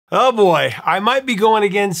Oh boy, I might be going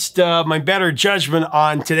against my better judgment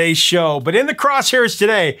on today's show, but in the crosshairs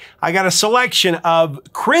today, I got a selection of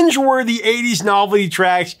cringe-worthy 80s novelty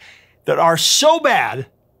tracks that are so bad,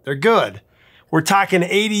 they're good. We're talking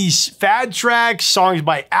 80s fad tracks, songs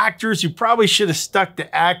by actors who probably should have stuck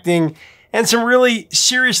to acting, and some really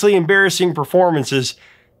seriously embarrassing performances.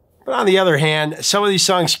 But on the other hand, some of these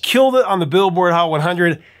songs killed it on the Billboard Hot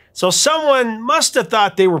 100, so someone must have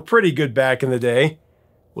thought they were pretty good back in the day.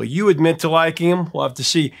 Will you admit to liking them? We'll have to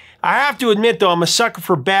see. I have to admit, though, I'm a sucker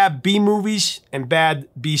for bad B movies and bad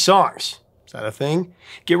B songs. Is that a thing?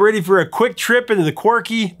 Get ready for a quick trip into the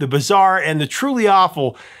quirky, the bizarre, and the truly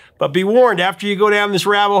awful. But be warned, after you go down this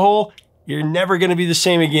rabbit hole, you're never going to be the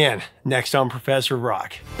same again. Next on Professor of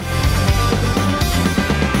Rock.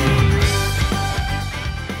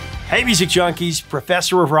 Hey, music junkies.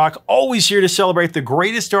 Professor of Rock, always here to celebrate the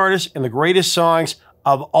greatest artists and the greatest songs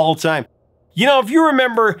of all time. You know, if you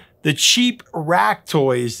remember the cheap rack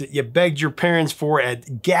toys that you begged your parents for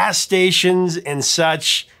at gas stations and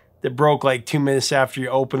such that broke like 2 minutes after you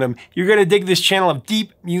opened them, you're going to dig this channel of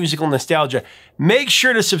deep musical nostalgia. Make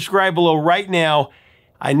sure to subscribe below right now.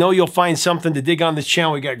 I know you'll find something to dig on this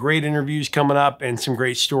channel. We got great interviews coming up and some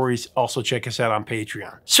great stories. Also, check us out on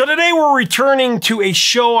Patreon. So today we're returning to a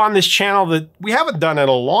show on this channel that we haven't done in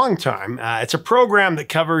a long time. It's a program that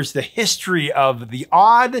covers the history of the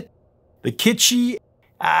odd, the kitschy,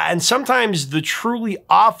 and sometimes the truly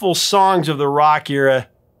awful songs of the rock era.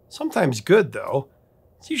 Sometimes good, though.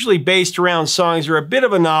 It's usually based around songs that are a bit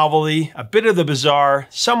of a novelty, a bit of the bizarre,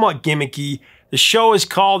 somewhat gimmicky. The show is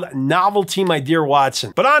called Novelty, My Dear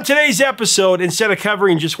Watson. But on today's episode, instead of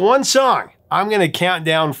covering just one song, I'm going to count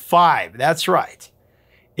down 5. That's right.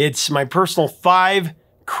 It's my personal 5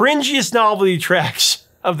 cringiest novelty tracks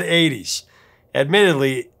of the 80s.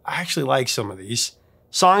 Admittedly, I actually like some of these.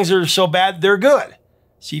 Songs that are so bad, they're good.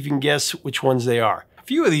 See if you can guess which ones they are. A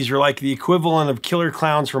few of these are like the equivalent of Killer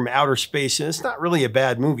Clowns from Outer Space, and it's not really a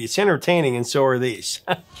bad movie. It's entertaining, and so are these.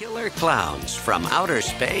 Killer Clowns from Outer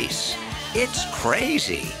Space. It's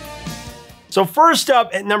crazy. So first up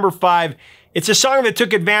at number 5, it's a song that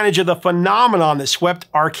took advantage of the phenomenon that swept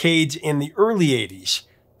arcades in the early 80s.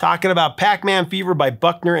 Talking about Pac-Man Fever by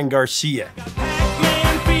Buckner and Garcia.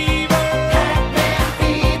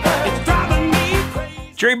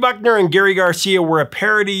 Jerry Buckner and Gary Garcia were a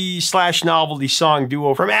parody/novelty song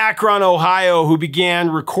duo from Akron, Ohio, who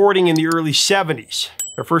began recording in the early 70s.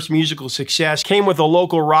 Their first musical success came with a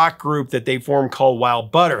local rock group that they formed called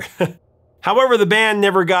Wild Butter. However, the band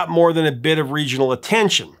never got more than a bit of regional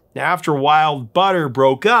attention. Now, after Wild Butter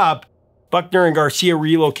broke up, Buckner and Garcia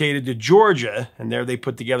relocated to Georgia, and there they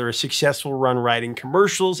put together a successful run writing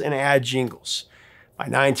commercials and ad jingles. By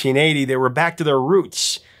 1980, they were back to their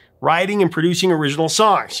roots, writing and producing original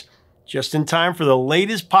songs, just in time for the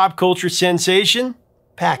latest pop culture sensation,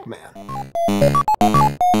 Pac-Man.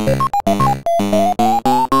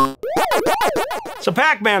 So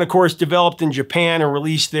Pac-Man, of course, developed in Japan and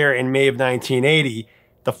released there in May of 1980.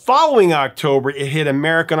 The following October, it hit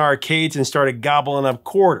American arcades and started gobbling up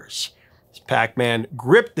quarters. As Pac-Man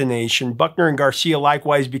gripped the nation, Buckner and Garcia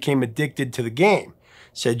likewise became addicted to the game.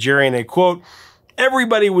 Said Jerry, and I quote,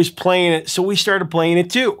 "Everybody was playing it, so we started playing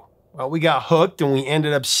it too. Well, we got hooked and we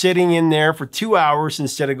ended up sitting in there for 2 hours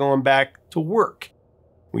instead of going back to work.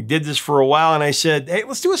 We did this for a while and I said, hey,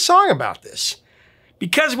 let's do a song about this.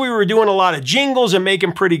 Because we were doing a lot of jingles and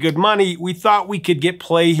making pretty good money, we thought we could get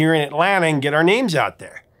play here in Atlanta and get our names out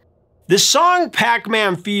there. The song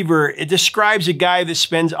Pac-Man Fever, it describes a guy that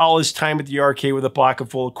spends all his time at the arcade with a pocket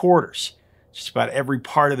full of quarters. Just about every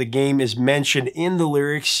part of the game is mentioned in the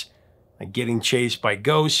lyrics, like getting chased by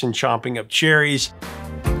ghosts and chomping up cherries.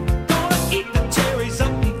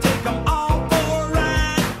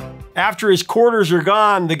 After his quarters are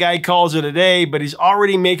gone, the guy calls it a day, but he's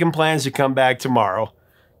already making plans to come back tomorrow.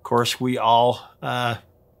 Of course, we all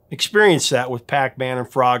experienced that with Pac-Man and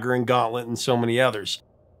Frogger and Gauntlet and so many others.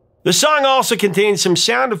 The song also contains some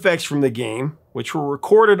sound effects from the game, which were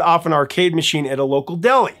recorded off an arcade machine at a local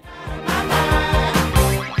deli.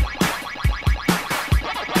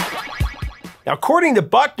 Now, according to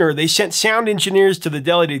Buckner, they sent sound engineers to the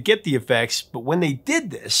deli to get the effects, but when they did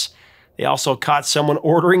this, they also caught someone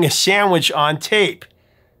ordering a sandwich on tape.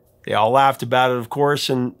 They all laughed about it, of course,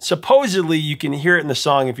 and supposedly you can hear it in the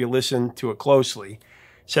song if you listen to it closely.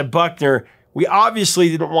 Said Buckner, we obviously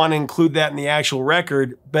didn't want to include that in the actual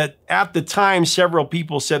record, but at the time, several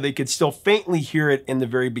people said they could still faintly hear it in the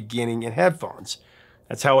very beginning in headphones.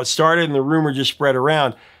 That's how it started, and the rumor just spread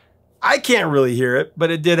around. I can't really hear it,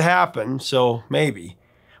 but it did happen, so maybe.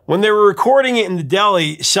 When they were recording it in the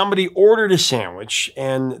deli, somebody ordered a sandwich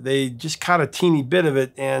and they just caught a teeny bit of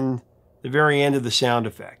it and the very end of the sound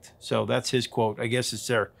effect. So that's his quote. I guess it's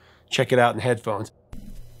there. Check it out in headphones.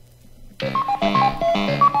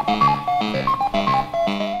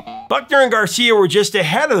 Buckner and Garcia were just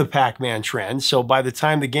ahead of the Pac-Man trend, so by the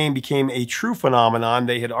time the game became a true phenomenon,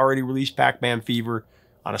 they had already released Pac-Man Fever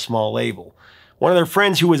on a small label. One of their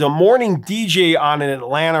friends who was a morning DJ on an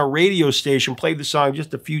Atlanta radio station played the song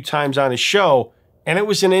just a few times on his show, and it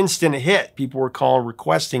was an instant hit. People were calling,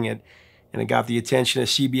 requesting it, and it got the attention of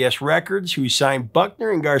CBS Records, who signed Buckner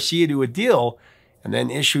and Garcia to a deal and then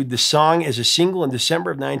issued the song as a single in December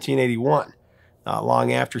of 1981. Not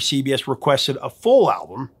long after, CBS requested a full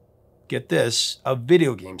album, get this, of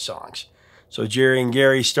video game songs. So Jerry and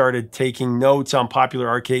Gary started taking notes on popular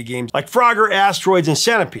arcade games like Frogger, Asteroids, and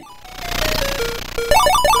Centipede.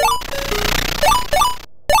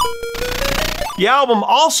 The album,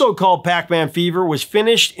 also called Pac-Man Fever, was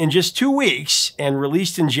finished in just 2 weeks and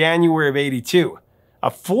released in January of '82. A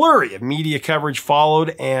flurry of media coverage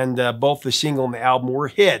followed, and both the single and the album were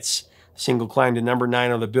hits. The single climbed to number 9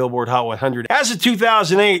 on the Billboard Hot 100. As of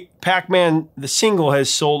 2008, Pac-Man, the single,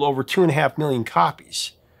 has sold over 2.5 million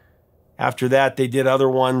copies. After that, they did other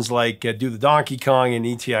ones like Do the Donkey Kong and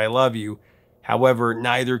E.T. I Love You. However,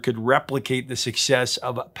 neither could replicate the success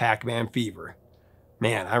of Pac-Man Fever.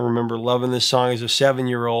 Man, I remember loving this song as a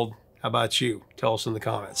 7-year-old. How about you? Tell us in the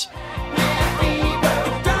comments.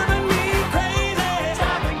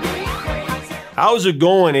 How's it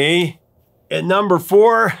going, eh? At number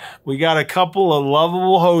 4, we got a couple of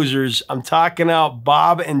lovable hosers. I'm talking about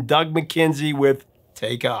Bob and Doug McKenzie with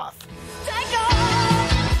Take Off.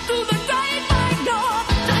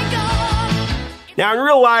 Now, in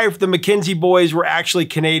real life, the McKenzie boys were actually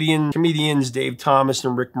Canadian comedians, Dave Thomas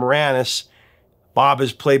and Rick Moranis. Bob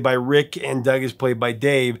is played by Rick and Doug is played by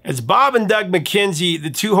Dave. It's Bob and Doug McKenzie, the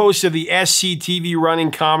two hosts of the SCTV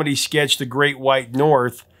running comedy sketch, The Great White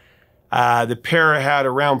North. The pair had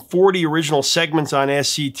around 40 original segments on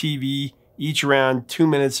SCTV, each around 2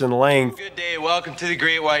 minutes in length. Good day, welcome to The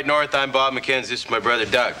Great White North. I'm Bob McKenzie, this is my brother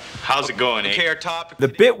Doug. How's it going, eh? Okay, our topic. The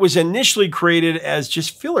bit was initially created as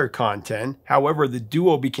just filler content. However, the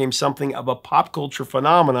duo became something of a pop culture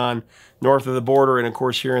phenomenon north of the border and, of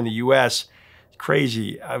course, here in the U.S.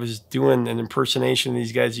 Crazy. I was doing an impersonation of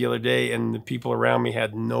these guys the other day and the people around me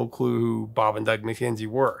had no clue who Bob and Doug McKenzie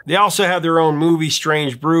were. They also have their own movie,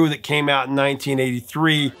 Strange Brew, that came out in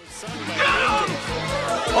 1983. Okay,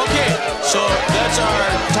 so that's our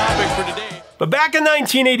topic for today. But back in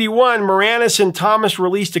 1981, Moranis and Thomas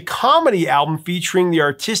released a comedy album featuring the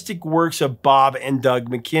artistic works of Bob and Doug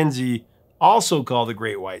McKenzie, also called The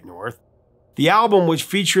Great White North. The album, which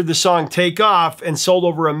featured the song Take Off and sold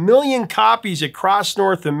over 1 million copies across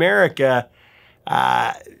North America,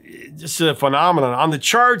 just a phenomenon. On the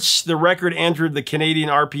charts, the record entered the Canadian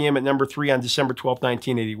RPM at number 3 on December 12,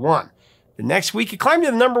 1981. The next week, it climbed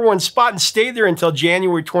to the number 1 spot and stayed there until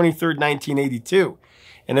January 23, 1982.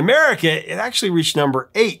 In America, it actually reached number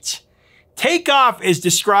 8. Take Off is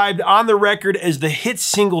described on the record as the hit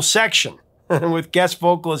single section, with guest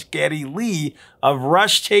vocalist Geddy Lee of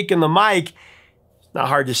Rush taking the mic. Not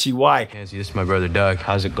hard to see why. This is my brother Doug.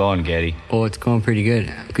 How's it going, Geddy? Oh, it's going pretty good.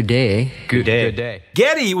 Good day, eh? Good day.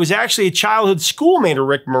 Geddy was actually a childhood schoolmate of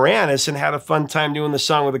Rick Moranis and had a fun time doing the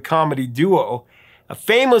song with a comedy duo,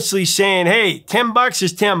 famously saying, "Hey, $10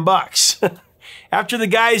 is $10." After the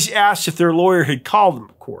guys asked if their lawyer had called them,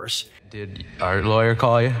 of course. Did our lawyer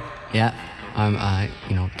call you? Yeah,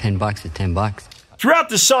 you know, $10 is $10. Throughout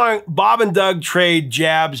the song, Bob and Doug trade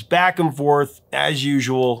jabs back and forth as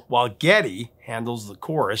usual, while Geddy handles the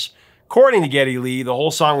chorus. According to Geddy Lee, the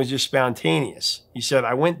whole song was just spontaneous. He said,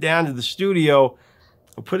 "I went down to the studio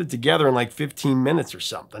and put it together in like 15 minutes or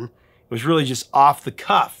something. It was really just off the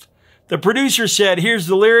cuff." The producer said, "Here's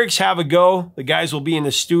the lyrics, have a go. The guys will be in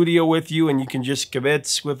the studio with you and you can just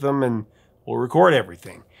kibitz with them and we'll record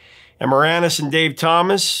everything." And Moranis and Dave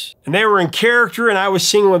Thomas, and they were in character and I was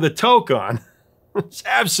singing with a toque on. It's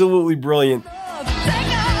absolutely brilliant.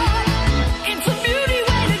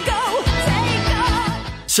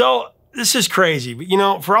 So this is crazy, but you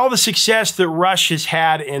know, for all the success that Rush has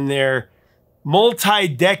had in their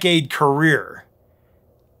multi-decade career,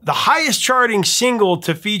 the highest charting single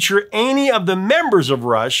to feature any of the members of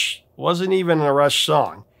Rush wasn't even a Rush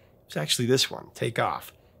song. It's actually this one, Take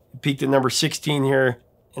Off. It peaked at number 16 here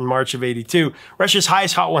in March of '82. Rush's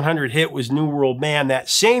highest Hot 100 hit was New World Man that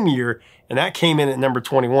same year, and that came in at number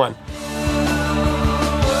 21.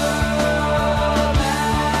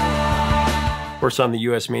 Of course, on the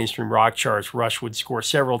US mainstream rock charts, Rush would score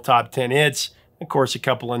several top 10 hits, of course, a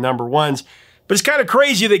couple of number 1s. But it's kind of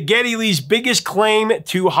crazy that Geddy Lee's biggest claim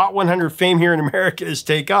to Hot 100 fame here in America is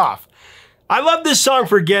Take Off. I love this song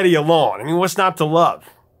for Geddy alone. I mean, what's not to love?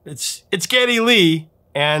 It's Geddy Lee,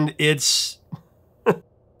 and it's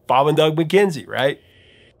Bob and Doug McKenzie, right?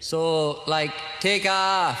 So, like, take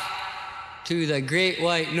off to the great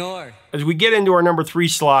white north. As we get into our number 3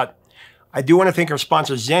 slot, I do want to thank our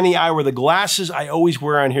sponsor, Zenni Eyewear, the glasses I always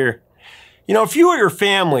wear on here. You know, if you or your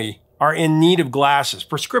family are in need of glasses,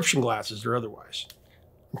 prescription glasses or otherwise,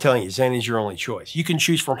 I'm telling you, Zenni is your only choice. You can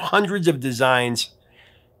choose from hundreds of designs,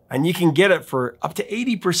 and you can get it for up to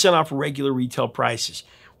 80% off regular retail prices.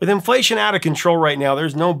 With inflation out of control right now,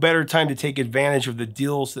 there's no better time to take advantage of the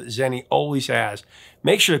deals that Zenni always has.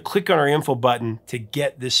 Make sure to click on our info button to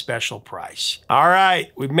get this special price. All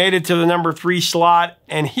right, we've made it to the number 3 slot,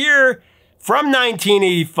 and here from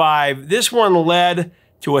 1985, this one led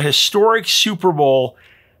to a historic Super Bowl.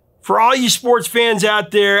 For all you sports fans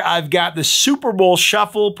out there, I've got the Super Bowl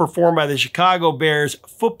Shuffle performed by the Chicago Bears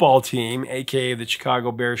football team, aka the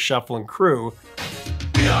Chicago Bears Shuffling Crew.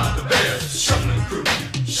 We are the Bears Shuffling Crew,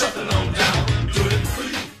 shuffling on down, doing it for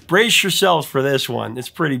you. Brace yourselves for this one. It's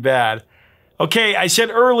pretty bad. Okay, I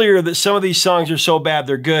said earlier that some of these songs are so bad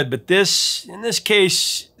they're good, but in this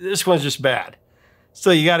case, this one's just bad.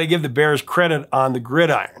 Still, you got to give the Bears credit on the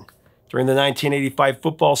gridiron. During the 1985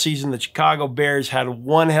 football season, the Chicago Bears had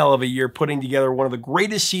one hell of a year, putting together one of the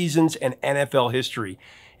greatest seasons in NFL history.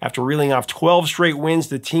 After reeling off 12 straight wins,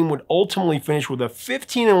 the team would ultimately finish with a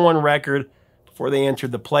 15-1 record before they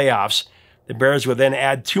entered the playoffs. The Bears would then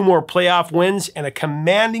add 2 more playoff wins and a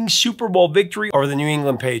commanding Super Bowl victory over the New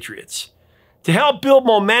England Patriots. To help build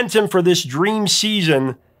momentum for this dream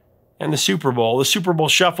season and the Super Bowl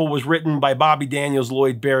Shuffle was written by Bobby Daniels,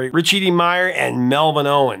 Lloyd Berry, Rich E.D. Meyer, and Melvin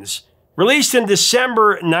Owens. Released in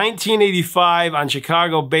December 1985 on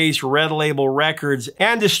Chicago-based Red Label Records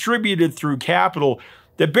and distributed through Capitol,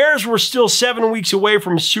 the Bears were still 7 weeks away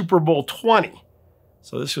from Super Bowl 20.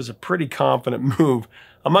 So this was a pretty confident move.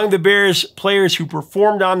 Among the Bears players who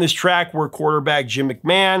performed on this track were quarterback Jim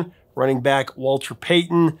McMahon, running back Walter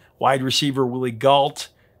Payton, wide receiver Willie Gault,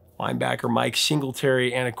 linebacker Mike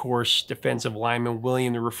Singletary, and of course, defensive lineman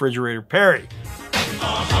William the Refrigerator Perry.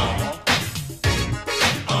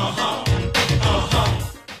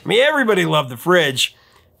 I mean, everybody loved the Fridge.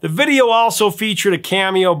 The video also featured a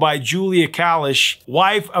cameo by Julia Kalish,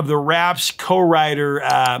 wife of the Rap's co-writer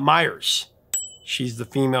Myers. She's the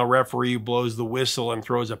female referee who blows the whistle and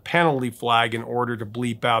throws a penalty flag in order to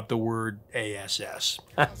bleep out the word ASS.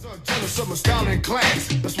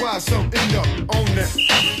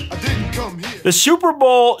 The Super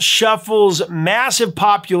Bowl Shuffle's massive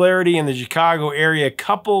popularity in the Chicago area,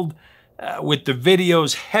 coupled with the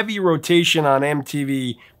video's heavy rotation on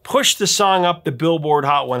MTV, pushed the song up the Billboard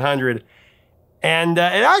Hot 100. And it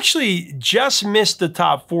actually just missed the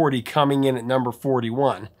top 40, coming in at number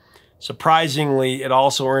 41. Surprisingly, it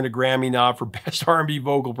also earned a Grammy nod for Best R&B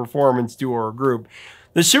Vocal Performance, Duo, or Group.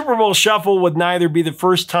 The Super Bowl Shuffle would neither be the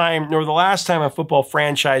first time nor the last time a football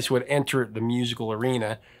franchise would enter the musical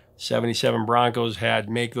arena. 77 Broncos had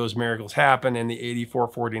Make Those Miracles Happen, and the 84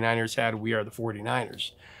 49ers had We Are the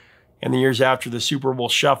 49ers. In the years after the Super Bowl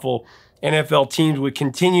Shuffle, NFL teams would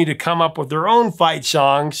continue to come up with their own fight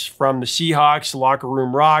songs, from the Seahawks' Locker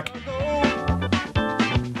Room Rock,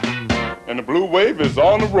 And the blue wave is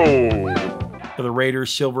on the road. to the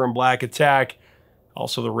Raiders' Silver and Black Attack,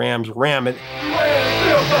 also the Rams' Ram It. We wear the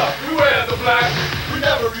silver, we wear the black. We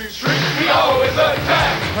never retreat, we always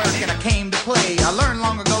attack. And I came to play. I learned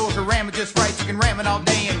long ago to ram it just right. You can ram it all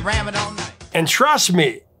day and ram it all night. And trust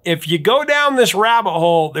me, if you go down this rabbit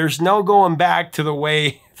hole, there's no going back to the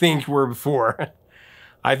way things were before.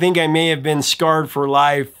 I think I may have been scarred for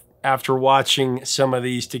life after watching some of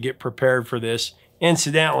these to get prepared for this.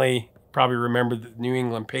 Incidentally, probably remember that the New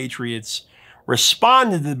England Patriots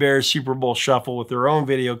responded to the Bears Super Bowl Shuffle with their own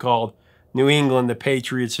video called New England, the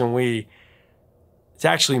Patriots, and We. It's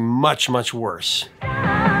actually much, much worse.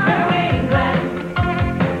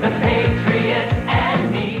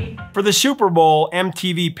 For the Super Bowl,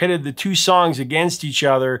 MTV pitted the 2 songs against each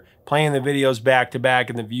other, playing the videos back to back,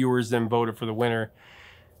 and the viewers then voted for the winner.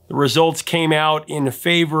 The results came out in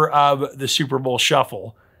favor of the Super Bowl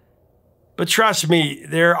Shuffle. But trust me,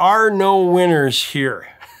 there are no winners here.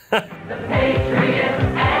 The Patriots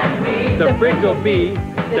and me. The Pringle B,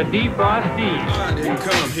 the Defrost D. I didn't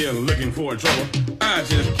come here looking for trouble. I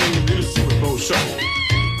just came to do the Super Bowl Shuffle.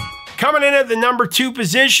 Coming in at the number 2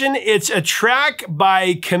 position, it's a track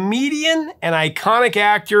by comedian and iconic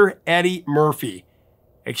actor Eddie Murphy.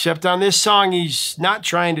 Except on this song, he's not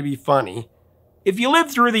trying to be funny. If you lived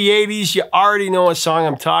through the 80s, you already know what song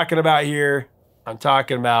I'm talking about here. I'm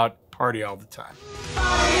talking about Party All the Time.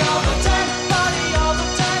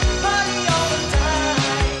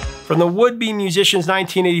 From the would-be musician's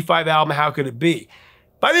 1985 album, How Could It Be?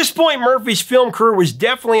 By this point, Murphy's film career was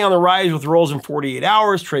definitely on the rise with roles in 48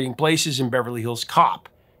 Hours, Trading Places, and Beverly Hills Cop.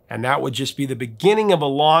 And that would just be the beginning of a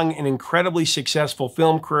long and incredibly successful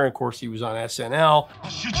film career. Of course, he was on SNL. I'll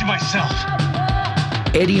shoot you myself.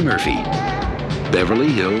 Eddie Murphy, Beverly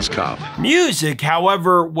Hills Cop. Music,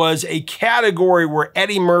 however, was a category where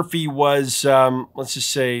Eddie Murphy was, let's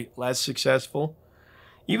just say, less successful.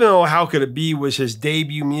 Even though How Could It Be was his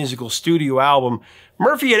debut musical studio album,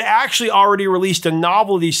 Murphy had actually already released a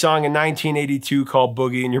novelty song in 1982 called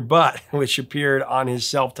Boogie in Your Butt, which appeared on his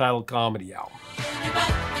self-titled comedy album.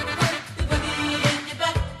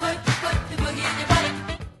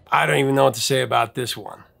 I don't even know what to say about this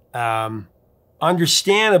one.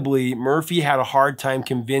 Understandably, Murphy had a hard time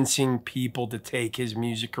convincing people to take his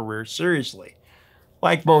music career seriously,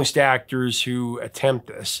 like most actors who attempt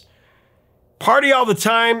this. Party All the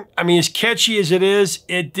Time, I mean, as catchy as it is,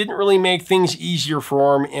 it didn't really make things easier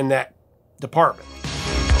for him in that department.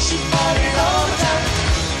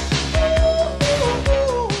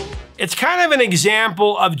 It's kind of an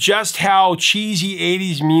example of just how cheesy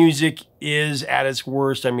 80s music is at its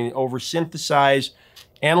worst. I mean, over-synthesized,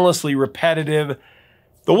 endlessly repetitive.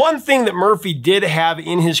 The one thing that Murphy did have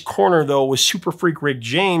in his corner, though, was super freak Rick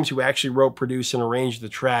James, who actually wrote, produced, and arranged the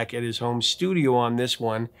track at his home studio on this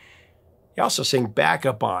one. He also sang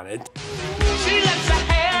backup on it.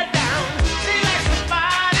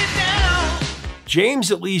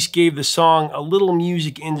 James at least gave the song a little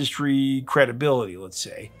music industry credibility, let's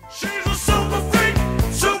say. She's a super freak,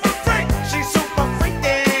 she's super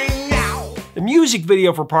freaking now. The music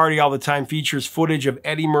video for Party All the Time features footage of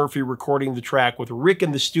Eddie Murphy recording the track with Rick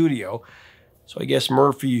in the studio. So I guess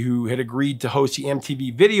Murphy, who had agreed to host the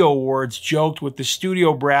MTV Video Awards, joked with the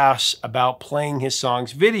studio brass about playing his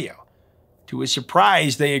song's video. To his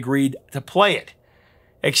surprise, they agreed to play it.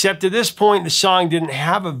 Except at this point, the song didn't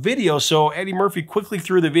have a video, so Eddie Murphy quickly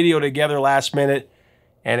threw the video together last minute,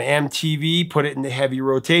 and MTV put it into heavy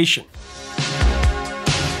rotation.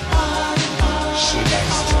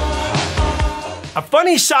 A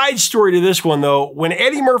funny side story to this one, though, when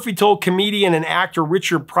Eddie Murphy told comedian and actor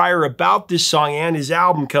Richard Pryor about this song and his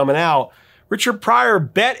album coming out, Richard Pryor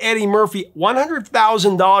bet Eddie Murphy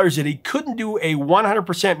 $100,000 that he couldn't do a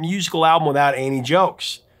 100% musical album without any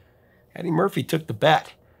jokes. Eddie Murphy took the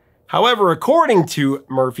bet. However, according to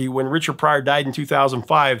Murphy, when Richard Pryor died in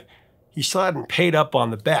 2005, he still hadn't paid up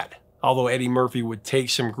on the bet, although Eddie Murphy would take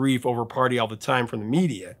some grief over Party All the Time from the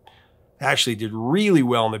media. It actually did really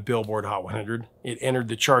well in the Billboard Hot 100. It entered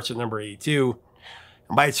the charts at number 82,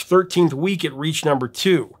 and by its 13th week, it reached number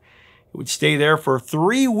 2. It would stay there for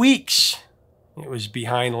 3 weeks. It was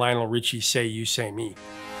behind Lionel Richie's Say You, Say Me.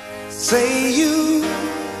 Say you,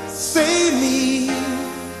 say me.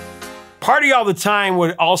 Party All the Time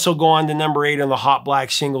would also go on to number 8 on the Hot Black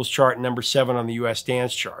Singles chart and number 7 on the US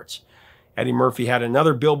dance charts. Eddie Murphy had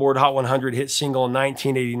another Billboard Hot 100 hit single in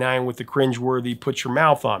 1989 with the cringe-worthy Put Your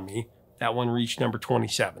Mouth on Me. That one reached number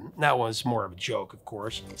 27. That was more of a joke, of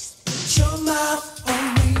course. Put your mouth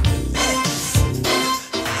on me.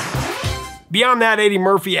 Beyond that, Eddie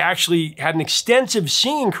Murphy actually had an extensive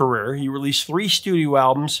singing career. He released 3 studio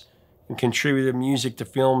albums and contributed music to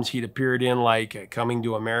films he'd appeared in, like Coming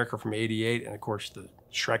to America from '88, and of course the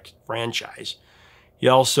Shrek franchise. He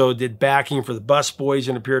also did backing for the Busboys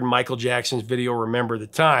and appeared in Michael Jackson's video Remember the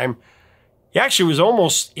Time. He actually was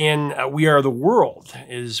almost in We Are the World,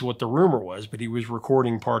 is what the rumor was, but he was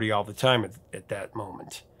recording Party All the Time at that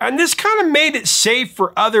moment. And this kind of made it safe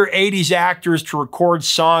for other 80s actors to record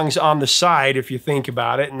songs on the side, if you think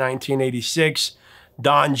about it. In 1986,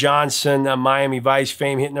 Don Johnson, Miami Vice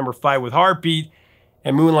fame, hit number 5 with Heartbeat,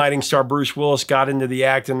 and moonlighting star Bruce Willis got into the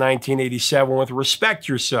act in 1987 with Respect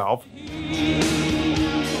Yourself.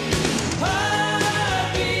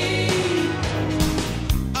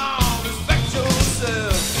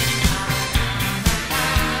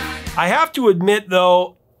 I have to admit,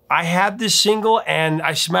 though, I had this single and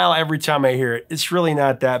I smile every time I hear it. It's really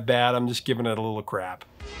not that bad. I'm just giving it a little crap.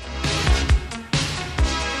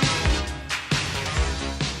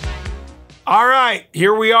 All right,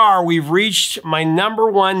 here we are. We've reached my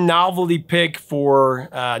 #1 novelty pick for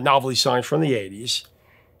novelty songs from the 80s.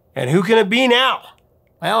 And who can it be now?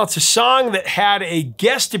 Well, it's a song that had a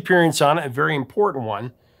guest appearance on it, a very important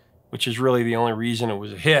one, which is really the only reason it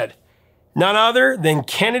was a hit. None other than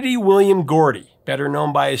Kennedy William Gordy, better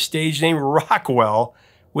known by his stage name Rockwell,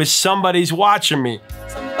 with Somebody's Watching Me.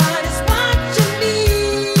 Somebody's watching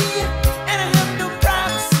me, and I have no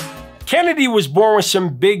privacy. Kennedy was born with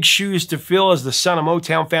some big shoes to fill as the son of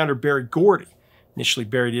Motown founder Berry Gordy. Initially,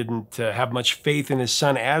 Berry didn't have much faith in his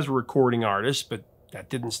son as a recording artist, but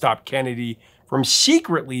that didn't stop Kennedy from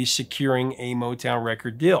secretly securing a Motown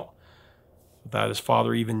record deal, without his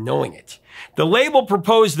father even knowing it. The label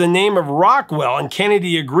proposed the name of Rockwell, and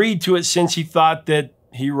Kennedy agreed to it since he thought that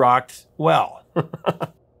he rocked well.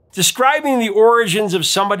 Describing the origins of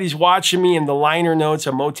Somebody's Watching Me in the liner notes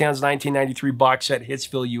of Motown's 1993 box set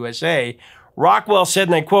Hitsville, USA, Rockwell said,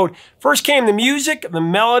 and I quote, "First came the music, the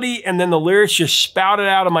melody, and then the lyrics just spouted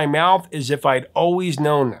out of my mouth as if I'd always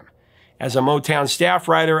known them. As a Motown staff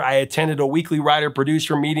writer, I attended a weekly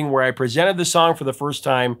writer-producer meeting where I presented the song for the first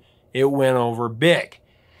time. It went over big."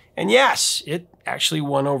 And yes, it actually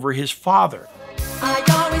won over his father. I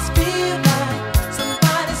always feel like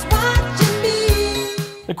somebody's watching me.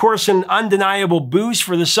 Of course, an undeniable boost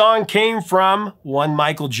for the song came from one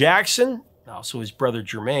Michael Jackson, also his brother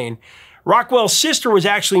Jermaine. Rockwell's sister was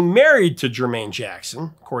actually married to Jermaine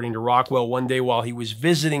Jackson. According to Rockwell, one day while he was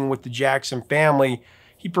visiting with the Jackson family,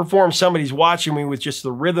 he performed Somebody's Watching Me with just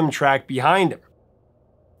the rhythm track behind him.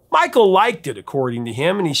 Michael liked it, according to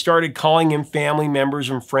him, and he started calling in family members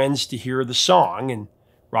and friends to hear the song, and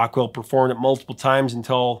Rockwell performed it multiple times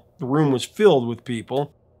until the room was filled with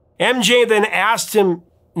people. MJ then asked him,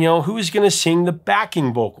 who was going to sing the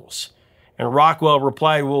backing vocals? And Rockwell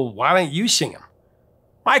replied, "Well, why don't you sing them?"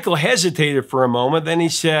 Michael hesitated for a moment, then he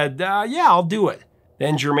said, "Yeah, I'll do it."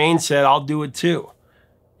 Then Jermaine said, "I'll do it too."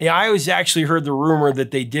 Yeah, I always actually heard the rumor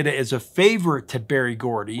that they did it as a favor to Berry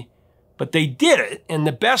Gordy, but they did it, and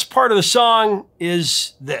the best part of the song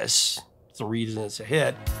is this. It's the reason it's a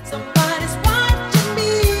hit. Somebody's watching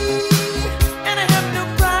me, and I have no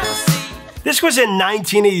privacy. This was in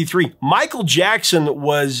 1983. Michael Jackson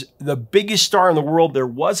was the biggest star in the world. There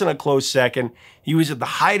wasn't a close second. He was at the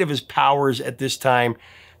height of his powers at this time.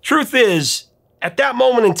 Truth is, at that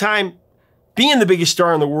moment in time, being the biggest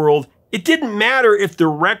star in the world, it didn't matter if the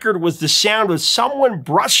record was the sound of someone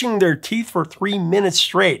brushing their teeth for 3 minutes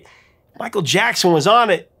straight. Michael Jackson was on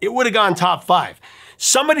it, it would have gone top 5.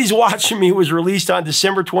 Somebody's Watching Me was released on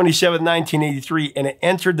December 27, 1983, and it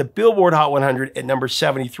entered the Billboard Hot 100 at number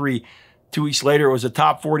 73. 2 weeks later, it was a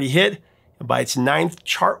top 40 hit, and by its 9th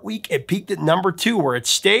chart week, it peaked at number 2, where it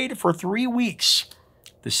stayed for 3 weeks.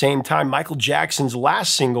 At the same time, Michael Jackson's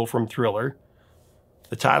last single from Thriller,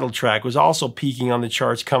 the title track, was also peaking on the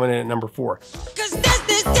charts, coming in at number 4.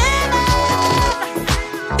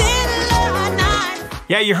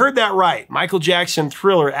 Yeah, you heard that right. Michael Jackson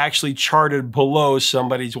Thriller actually charted below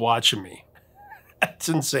Somebody's Watching Me. That's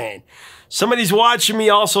insane. Somebody's Watching Me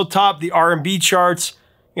also topped the R&B charts.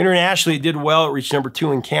 Internationally, it did well. It reached number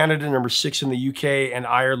 2 in Canada, number 6 in the UK and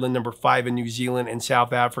Ireland, number 5 in New Zealand and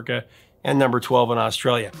South Africa, and number 12 in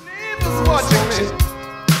Australia.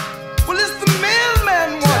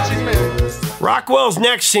 Rockwell's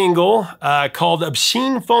next single, called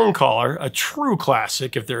Obscene Phone Caller, a true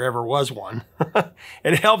classic if there ever was one,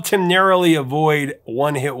 it helped him narrowly avoid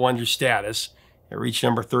one-hit wonder status. It reached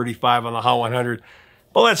number 35 on the Hot 100.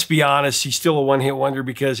 But let's be honest, he's still a one-hit wonder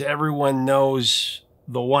because everyone knows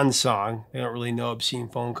the one song. They don't really know Obscene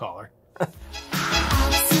Phone Caller.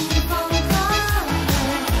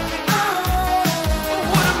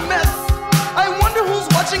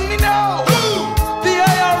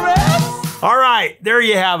 All right, there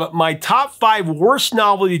you have it. My top 5 worst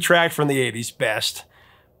novelty tracks from the 80s, best.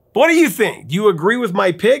 What do you think? Do you agree with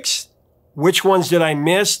my picks? Which ones did I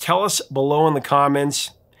miss? Tell us below in the comments.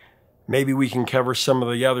 Maybe we can cover some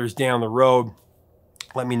of the others down the road.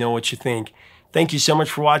 Let me know what you think. Thank you so much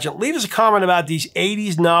for watching. Leave us a comment about these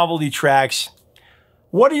 80s novelty tracks.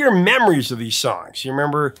 What are your memories of these songs? You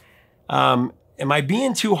remember, am I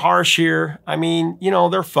being too harsh here? I mean,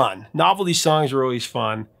 they're fun. Novelty songs are always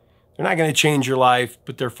fun. They're not going to change your life,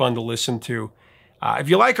 but they're fun to listen to. If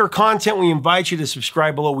you like our content, we invite you to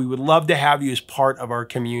subscribe below. We would love to have you as part of our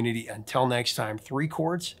community. Until next time, 3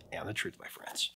 chords and the truth, my friends.